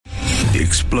The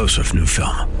explosive new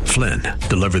film, Flynn,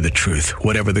 deliver the truth,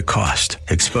 whatever the cost,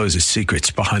 exposes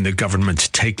secrets behind the government's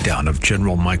takedown of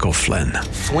General Michael Flynn.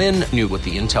 Flynn knew what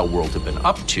the intel world had been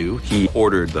up to. He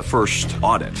ordered the first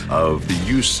audit of the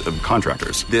use of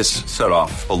contractors. This set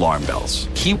off alarm bells.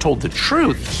 He told the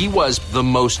truth. He was the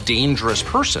most dangerous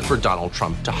person for Donald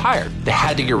Trump to hire. They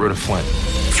had to get rid of Flynn.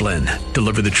 Flynn,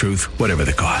 deliver the truth, whatever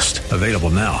the cost. Available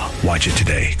now. Watch it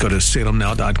today. Go to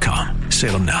salemnow.com.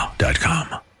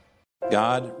 salemnow.com.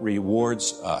 God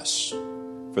rewards us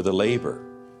for the labor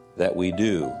that we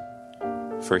do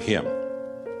for Him.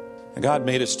 And God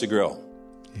made us to grow.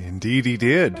 Indeed He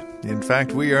did. In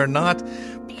fact, we are not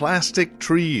plastic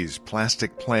trees,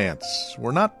 plastic plants.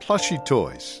 We're not plushy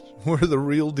toys. We're the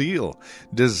real deal,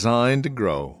 designed to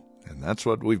grow. And that's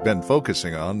what we've been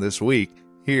focusing on this week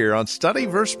here on Study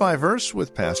Verse by Verse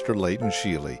with Pastor Leighton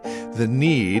Sheely, the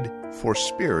need for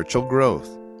spiritual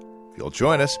growth. If you'll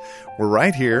join us, we're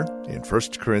right here in 1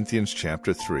 Corinthians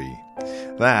chapter 3.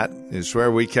 That is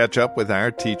where we catch up with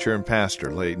our teacher and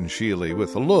pastor, Leighton Sheely,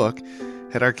 with a look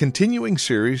at our continuing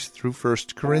series through 1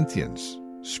 Corinthians,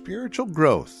 spiritual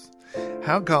growth,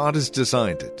 how God has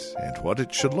designed it, and what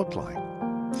it should look like.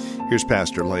 Here's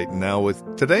Pastor Leighton now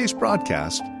with today's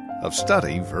broadcast of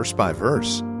Study Verse by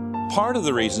Verse. Part of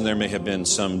the reason there may have been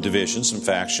some divisions, some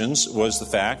factions, was the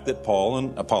fact that Paul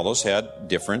and Apollos had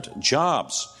different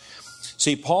jobs.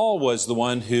 See, Paul was the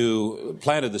one who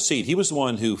planted the seed. He was the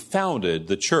one who founded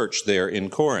the church there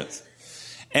in Corinth.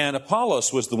 And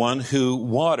Apollos was the one who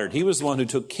watered. He was the one who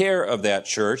took care of that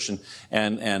church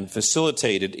and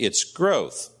facilitated its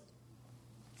growth.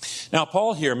 Now,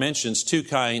 Paul here mentions two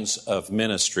kinds of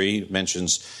ministry. He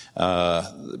mentions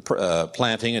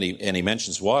planting and he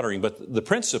mentions watering, but the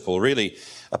principle really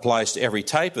applies to every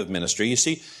type of ministry. You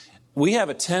see, we have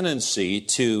a tendency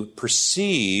to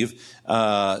perceive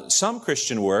some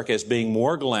Christian work as being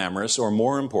more glamorous or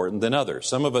more important than others.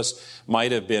 Some of us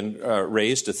might have been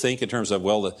raised to think in terms of,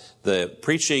 well, the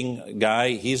preaching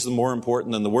guy, he's the more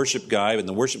important than the worship guy, and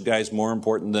the worship guy is more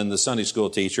important than the Sunday school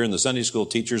teacher, and the Sunday school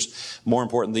teacher's more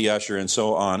important than the usher, and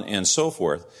so on and so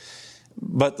forth.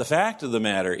 But the fact of the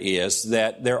matter is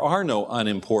that there are no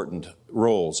unimportant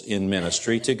roles in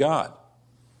ministry to God.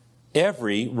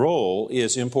 Every role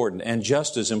is important and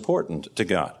just as important to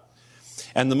God.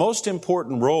 And the most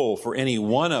important role for any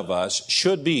one of us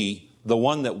should be the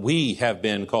one that we have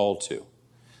been called to,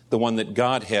 the one that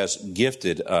God has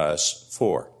gifted us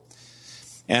for.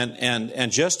 And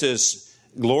just as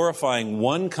glorifying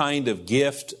one kind of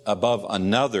gift above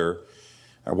another,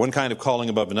 or one kind of calling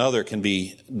above another can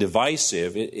be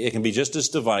divisive, it can be just as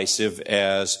divisive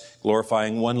as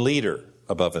glorifying one leader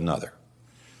above another.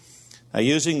 Now,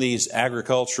 using these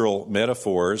agricultural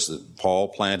metaphors, Paul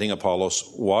planting, Apollos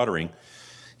watering,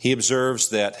 he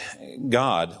observes that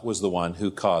God was the one who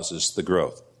causes the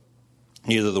growth.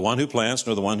 Neither the one who plants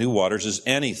nor the one who waters is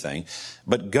anything,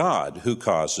 but God who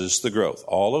causes the growth.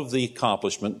 All of the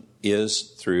accomplishment is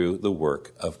through the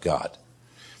work of God.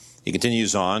 He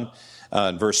continues on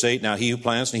in verse 8, now he who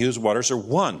plants and he who waters are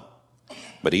one,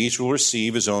 but each will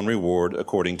receive his own reward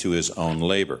according to his own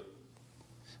labor.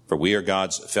 For we are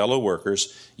God's fellow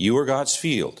workers. You are God's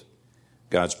field,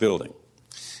 God's building.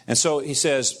 And so he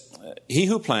says, he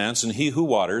who plants and he who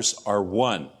waters are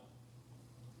one.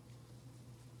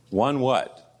 One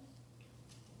what?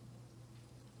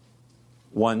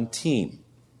 One team.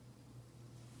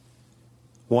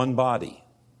 One body.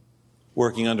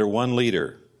 Working under one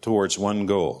leader towards one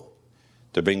goal.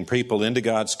 To bring people into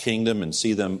God's kingdom and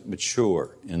see them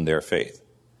mature in their faith.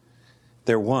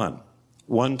 They're one.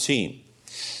 One team.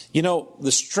 You know,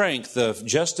 the strength of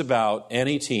just about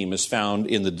any team is found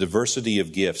in the diversity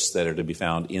of gifts that are to be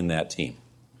found in that team.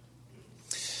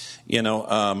 You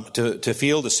know, to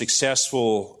field a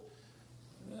successful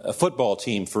football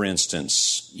team, for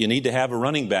instance, you need to have a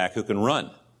running back who can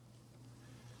run,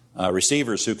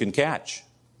 receivers who can catch,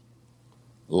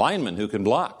 linemen who can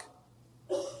block,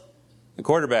 a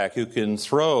quarterback who can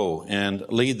throw and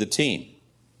lead the team,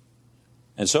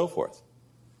 and so forth.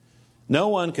 No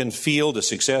one can field a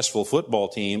successful football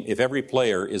team if every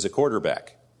player is a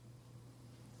quarterback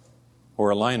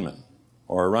or a lineman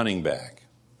or a running back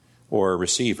or a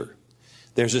receiver.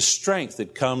 There's a strength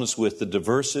that comes with the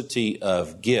diversity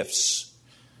of gifts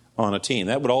on a team.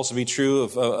 That would also be true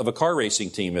of a car racing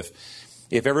team. If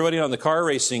everybody on the car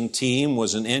racing team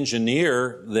was an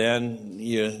engineer, then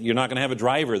you're not going to have a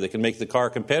driver that can make the car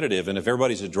competitive. And if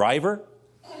everybody's a driver,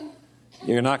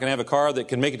 you're not going to have a car that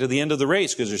can make it to the end of the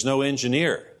race because there's no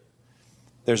engineer.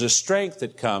 There's a strength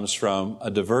that comes from a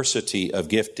diversity of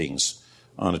giftings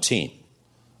on a team.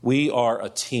 We are a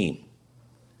team.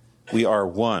 We are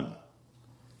one.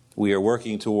 We are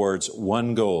working towards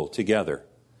one goal together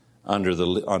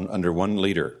under one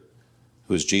leader,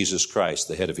 who is Jesus Christ,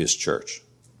 the head of his church.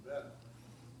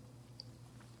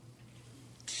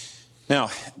 Now,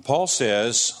 Paul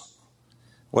says,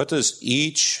 what does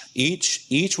each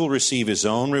will receive his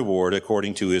own reward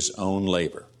according to his own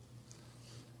labor.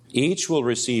 Each will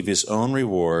receive his own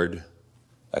reward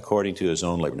according to his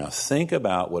own labor. Now, think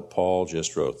about what Paul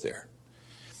just wrote there.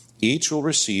 Each will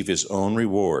receive his own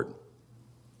reward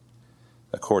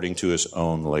according to his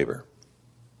own labor.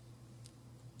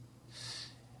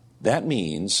 That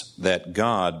means that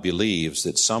God believes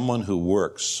that someone who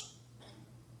works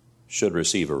should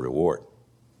receive a reward.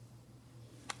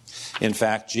 In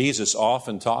fact, Jesus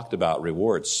often talked about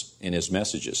rewards in his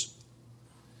messages.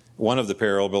 One of the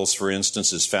parables, for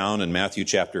instance, is found in Matthew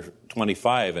chapter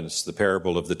 25, and it's the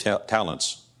parable of the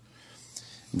talents.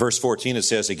 Verse 14, it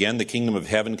says, "Again, the kingdom of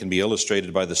heaven can be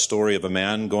illustrated by the story of a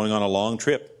man going on a long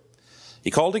trip. He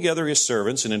called together his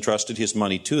servants and entrusted his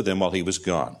money to them while he was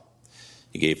gone.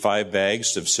 He gave 5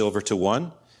 bags of silver to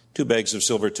one, 2 bags of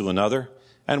silver to another,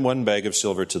 and 1 bag of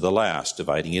silver to the last,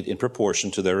 dividing it in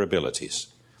proportion to their abilities.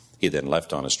 He then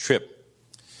left on his trip."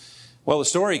 Well, the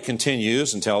story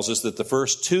continues and tells us that the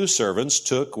first 2 servants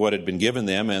took what had been given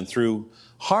them, and through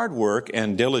hard work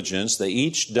and diligence, they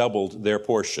each doubled their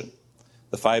portion.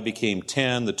 The 5 became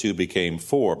 10, the 2 became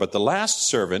 4. But the last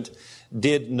servant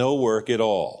did no work at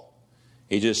all.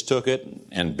 He just took it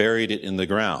and buried it in the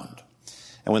ground.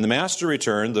 And when the master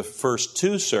returned, the first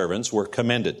 2 servants were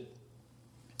commended,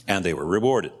 and they were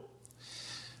rewarded.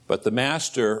 But the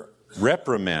master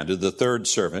reprimanded the 3rd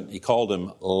servant. He called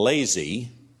him lazy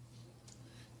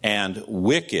and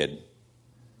wicked.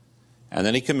 And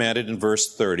then he commanded in verse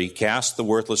 30, "Cast the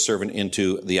worthless servant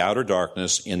into the outer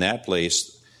darkness. In that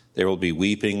place there will be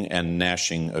weeping and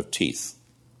gnashing of teeth."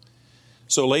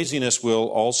 So laziness will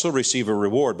also receive a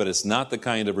reward, but it's not the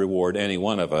kind of reward any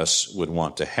one of us would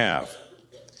want to have.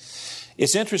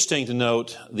 It's interesting to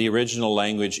note the original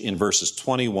language in verses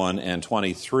 21 and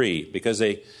 23, because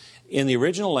in the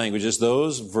original languages,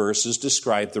 those verses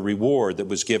describe the reward that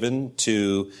was given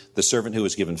to the servant who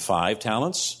was given 5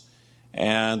 talents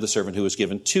and the servant who was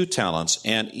given 2 talents.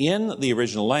 And in the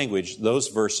original language, those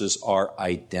verses are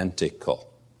identical.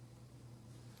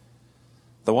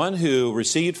 The one who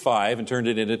received 5 and turned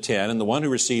it into 10, and the one who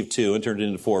received 2 and turned it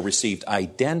into 4 received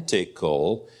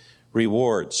identical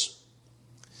rewards.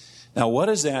 Now, what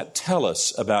does that tell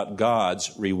us about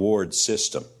God's reward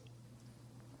system?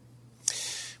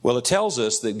 Well, it tells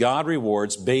us that God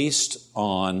rewards based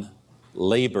on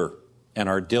labor and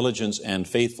our diligence and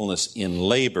faithfulness in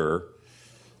labor,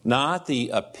 not the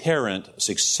apparent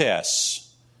success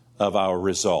of our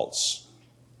results.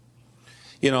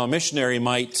 You know, a missionary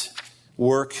might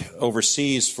work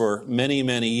overseas for many,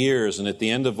 many years, and at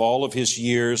the end of all of his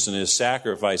years and his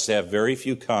sacrifice, have very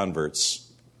few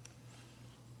converts.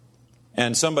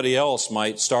 And somebody else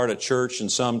might start a church in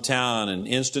some town, and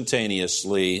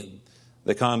instantaneously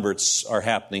the converts are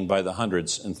happening by the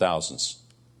hundreds and thousands.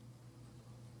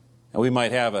 And we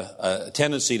might have a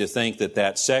tendency to think that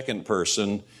that second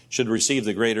person should receive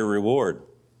the greater reward.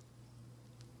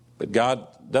 But God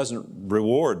doesn't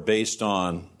reward based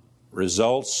on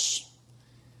results.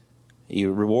 He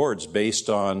rewards based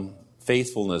on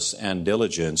faithfulness and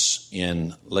diligence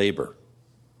in labor.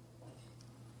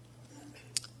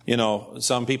 You know,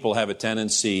 some people have a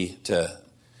tendency to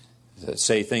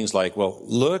say things like, well,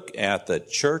 look at the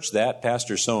church that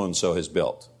Pastor so-and-so has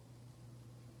built.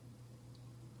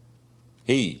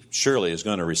 He surely is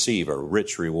going to receive a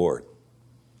rich reward.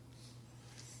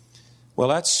 Well,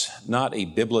 that's not a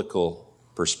biblical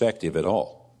perspective at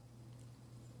all.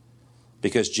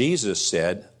 Because Jesus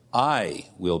said, "I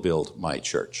will build my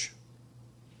church."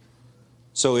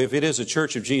 So if it is a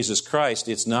church of Jesus Christ,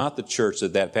 it's not the church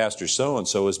that Pastor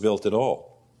so-and-so has built at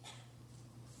all.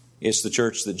 It's the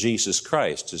church that Jesus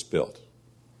Christ has built.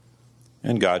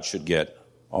 And God should get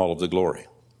all of the glory.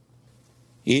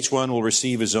 Each one will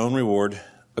receive his own reward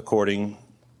according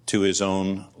to his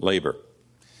own labor.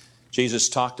 Jesus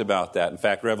talked about that. In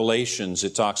fact, Revelations,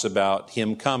 it talks about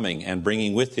him coming and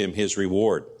bringing with him his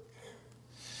reward.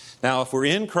 Now, if we're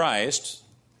in Christ,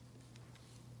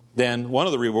 then one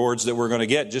of the rewards that we're going to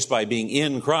get just by being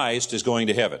in Christ is going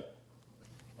to heaven.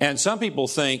 And some people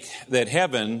think that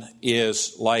heaven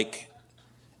is like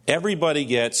everybody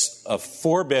gets a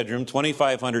 4-bedroom,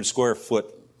 2,500 square foot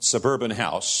suburban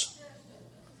house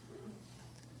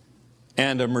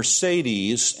and a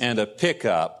Mercedes and a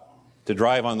pickup to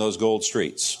drive on those gold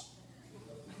streets.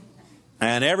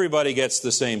 And everybody gets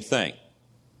the same thing.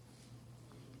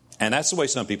 And that's the way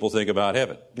some people think about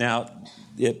heaven. Now,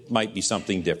 it might be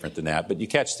something different than that, but you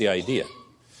catch the idea.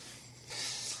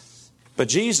 But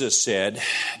Jesus said,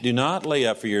 do not lay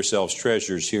up for yourselves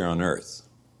treasures here on earth,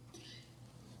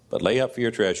 but lay up for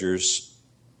your treasures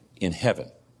in heaven,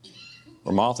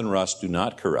 where moth and rust do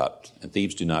not corrupt, and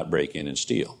thieves do not break in and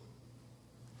steal.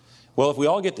 Well, if we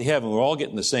all get to heaven, we're all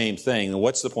getting the same thing, then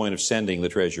what's the point of sending the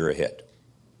treasure ahead,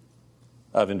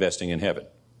 of investing in heaven?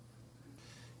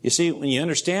 You see, when you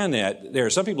understand that, there are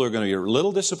some people who are going to be a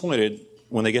little disappointed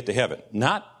when they get to heaven.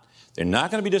 They're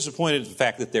not going to be disappointed at the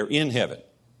fact that they're in heaven.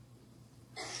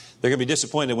 They're going to be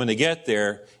disappointed when they get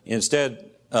there, instead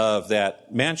of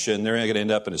that mansion, they're going to end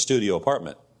up in a studio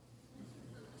apartment.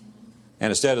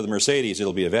 And instead of the Mercedes,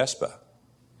 it'll be a Vespa.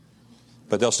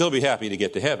 But they'll still be happy to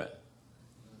get to heaven.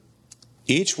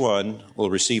 Each one will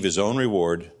receive his own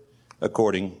reward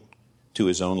according to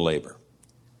his own labor.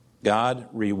 God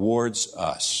rewards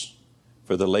us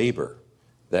for the labor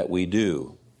that we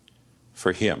do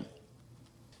for Him.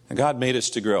 And God made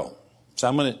us to grow. So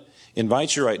I'm going to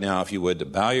invite you right now, if you would, to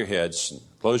bow your heads and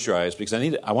close your eyes, because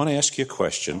I want to ask you a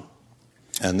question.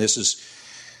 And this is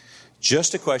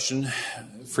just a question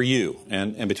for you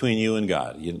and between you and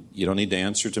God. You don't need to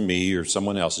answer to me or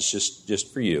someone else. It's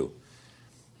just for you.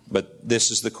 But this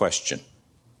is the question.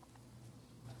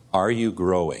 Are you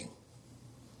growing?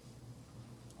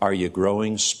 Are you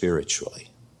growing spiritually?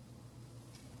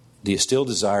 Do you still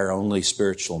desire only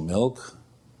spiritual milk?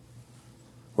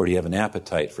 Or do you have an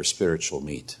appetite for spiritual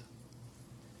meat?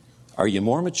 Are you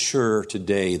more mature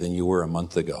today than you were a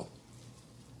month ago?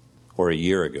 Or a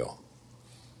year ago?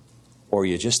 Or are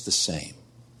you just the same?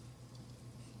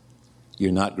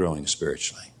 You're not growing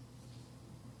spiritually.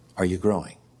 Are you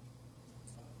growing?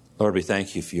 Lord, we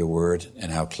thank you for your word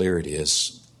and how clear it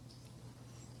is.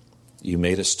 You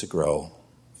made us to grow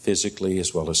physically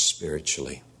as well as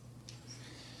spiritually.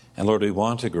 And Lord, we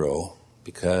want to grow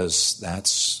because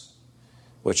that's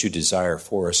what you desire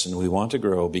for us. And we want to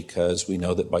grow because we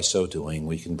know that by so doing,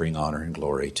 we can bring honor and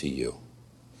glory to you.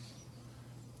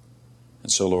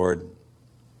 And so, Lord,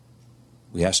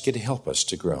 we ask you to help us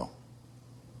to grow.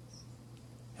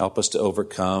 Help us to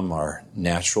overcome our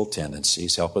natural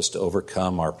tendencies. Help us to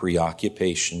overcome our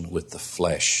preoccupation with the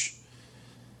flesh,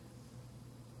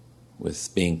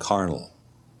 with being carnal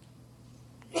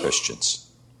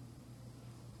Christians.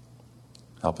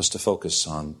 Help us to focus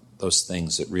on those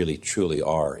things that really, truly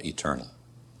are eternal.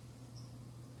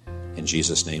 In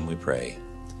Jesus' name we pray.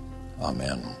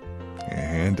 Amen.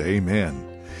 And amen.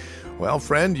 Well,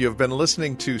 friend, you've been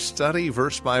listening to Study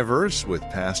Verse by Verse with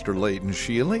Pastor Leighton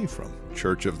Sheely from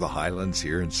Church of the Highlands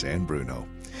here in San Bruno.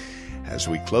 As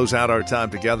we close out our time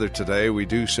together today, we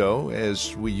do so,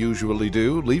 as we usually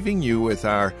do, leaving you with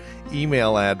our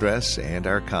email address and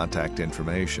our contact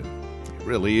information. It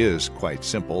really is quite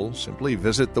simple. Simply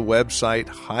visit the website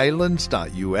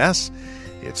highlands.us.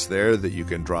 It's there that you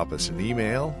can drop us an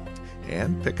email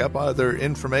and pick up other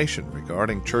information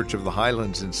regarding Church of the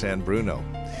Highlands in San Bruno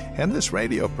and this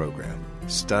radio program,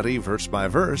 Study Verse by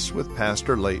Verse with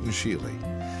Pastor Leighton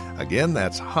Sheely. Again,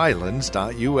 that's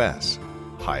highlands.us,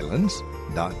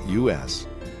 highlands.us.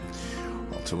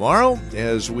 Well, tomorrow,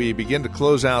 as we begin to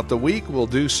close out the week, we'll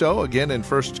do so again in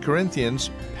 1 Corinthians,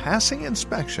 Passing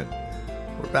Inspection.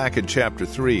 We're back in chapter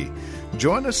 3.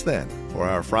 Join us then for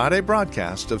our Friday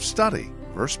broadcast of Study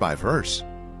Verse by Verse.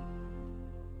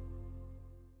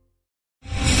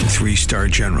 3-star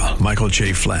General Michael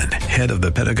J. Flynn, head of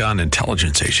the Pentagon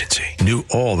Intelligence Agency, knew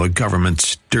all the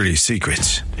government's dirty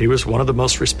secrets. He was one of the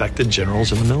most respected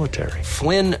generals in the military.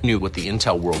 Flynn knew what the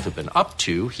intel world had been up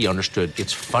to. He understood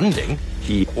its funding.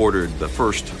 He ordered the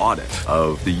first audit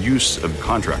of the use of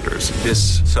contractors.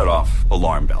 This set off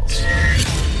alarm bells.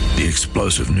 The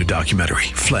explosive new documentary,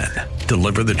 Flynn,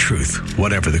 Deliver the Truth,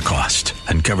 Whatever the Cost,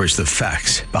 uncovers the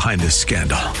facts behind this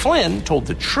scandal. Flynn told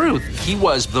the truth. He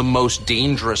was the most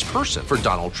dangerous person for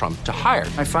Donald Trump to hire.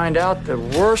 I find out the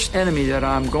worst enemy that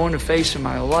I'm going to face in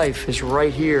my life is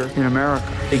right here in America.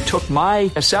 They took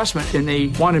my assessment and they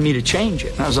wanted me to change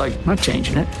it. And I was like, I'm not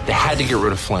changing it. They had to get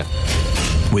rid of Flynn.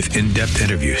 With in-depth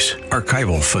interviews,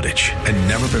 archival footage, and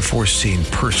never-before-seen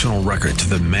personal records of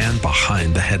the man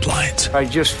behind the headlines. I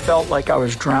just felt like I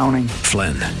was drowning.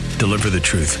 Flynn, Deliver the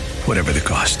Truth, Whatever the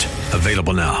Cost.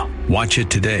 Available now. Watch it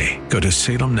today. Go to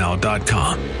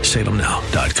salemnow.com.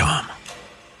 salemnow.com.